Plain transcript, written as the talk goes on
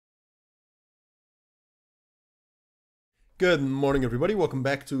Good morning, everybody. Welcome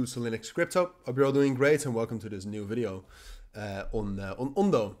back to Cilinix Crypto. Hope you're all doing great, and welcome to this new video on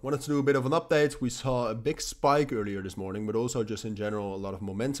Ondo. Wanted to do a bit of an update. We saw a big spike earlier this morning, but also just in general a lot of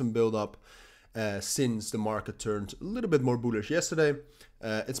momentum build up since the market turned a little bit more bullish yesterday.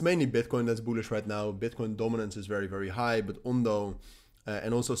 It's mainly Bitcoin that's bullish right now. Bitcoin dominance is very, very high, but Ondo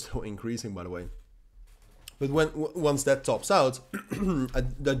and also still increasing, by the way. But once that tops out, I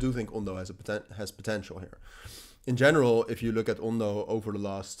do think Ondo has potential here. In general, if you look at Ondo over the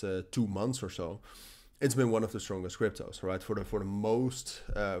last 2 months or so, it's been one of the strongest cryptos, right? For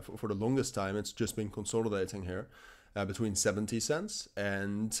the longest time, it's just been consolidating here between 70 cents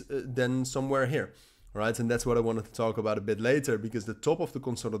and then somewhere here, right? And that's what I wanted to talk about a bit later, because the top of the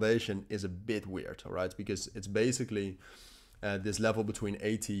consolidation is a bit weird, all right? Because it's basically this level between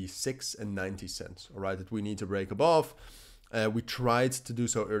 86 and 90 cents, all right, that we need to break above. We tried to do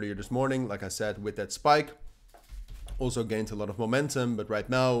so earlier this morning, like I said, with that spike. Also gained a lot of momentum, but right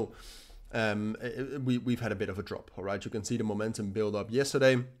now we've had a bit of a drop. All right, you can see the momentum build up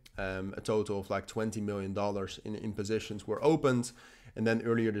yesterday. A total of like $20 million in positions were opened, and then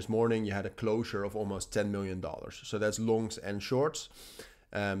earlier this morning you had a closure of almost $10 million. So that's longs and shorts.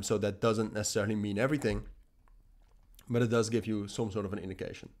 So that doesn't necessarily mean everything, but it does give you some sort of an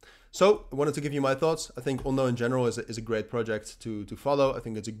indication. So I wanted to give you my thoughts. I think Ondo in general is a great project to follow. I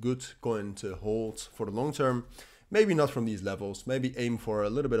think it's a good coin to hold for the long term. Maybe not from these levels, maybe aim for a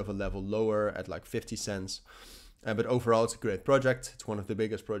little bit of a level lower at like 50 cents. But overall, it's a great project. It's one of the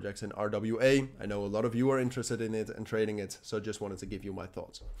biggest projects in RWA. I know a lot of you are interested in it and trading it, so just wanted to give you my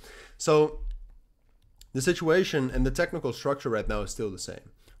thoughts. So the situation and the technical structure right now is still the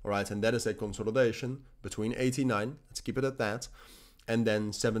same. All right, and that is a consolidation between 89, let's keep it at that, and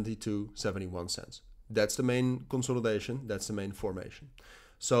then 72, 71 cents. That's the main consolidation, that's the main formation.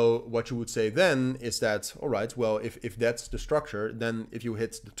 So what you would say then is that, all right, well, if that's the structure, then if you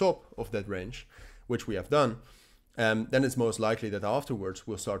hit the top of that range, which we have done, then it's most likely that afterwards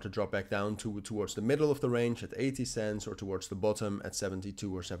we'll start to drop back down towards the middle of the range at 80 cents or towards the bottom at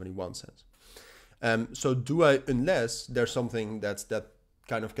 72 or 71 cents. So unless there's something that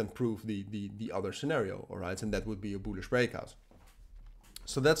kind of can prove the other scenario, all right, and that would be a bullish breakout.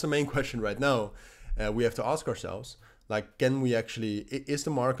 So that's the main question right now. We have to ask ourselves, like, can we actually, is the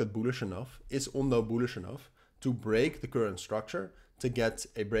market bullish enough? Is Ondo bullish enough to break the current structure, to get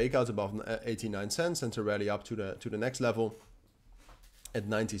a breakout above 89 cents and to rally up to the next level at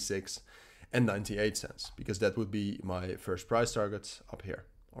 96 and 98 cents? Because that would be my first price target up here,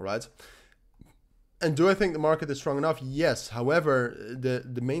 all right? And do I think the market is strong enough? Yes. However,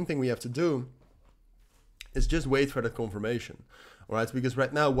 the main thing we have to do is just wait for that confirmation, all right? Because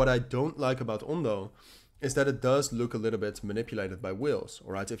right now, what I don't like about Ondo is that it does look a little bit manipulated by whales,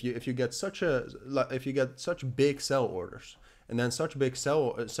 all right? If you get such big sell orders, and then such big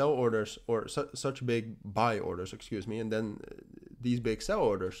sell orders, or such big buy orders, excuse me, and then these big sell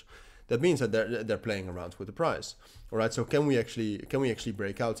orders, that means that they're playing around with the price, all right? So can we actually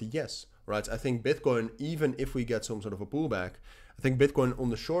break out? Yes, right? I think Bitcoin, even if we get some sort of a pullback, I think Bitcoin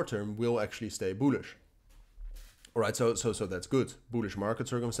on the short term will actually stay bullish, all right? So that's good. Bullish market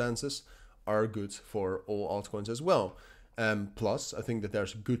circumstances are good for all altcoins as well. Plus, I think that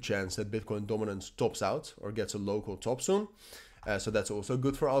there's a good chance that Bitcoin dominance tops out or gets a local top soon. So that's also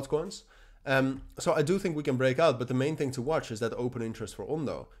good for altcoins. So I do think we can break out, but the main thing to watch is that open interest for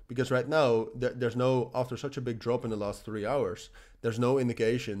Ondo, because right now there's no, after such a big drop in the last 3 hours, there's no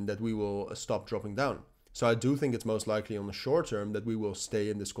indication that we will stop dropping down. So I do think it's most likely on the short term that we will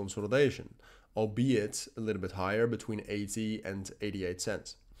stay in this consolidation, albeit a little bit higher, between 80 and 88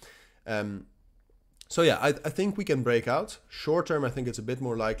 cents. So yeah, I think we can break out. Short term, I think it's a bit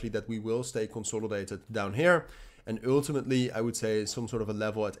more likely that we will stay consolidated down here. And ultimately, I would say some sort of a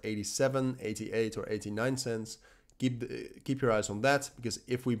level at 87, 88 or 89 cents. Keep your eyes on that, because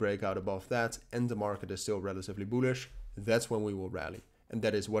if we break out above that and the market is still relatively bullish, that's when we will rally. And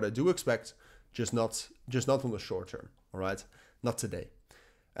that is what I do expect, just not on the short term, all right? Not today.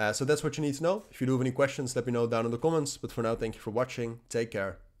 So that's what you need to know. If you do have any questions, let me know down in the comments. But for now, thank you for watching. Take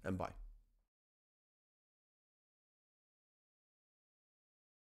care and bye.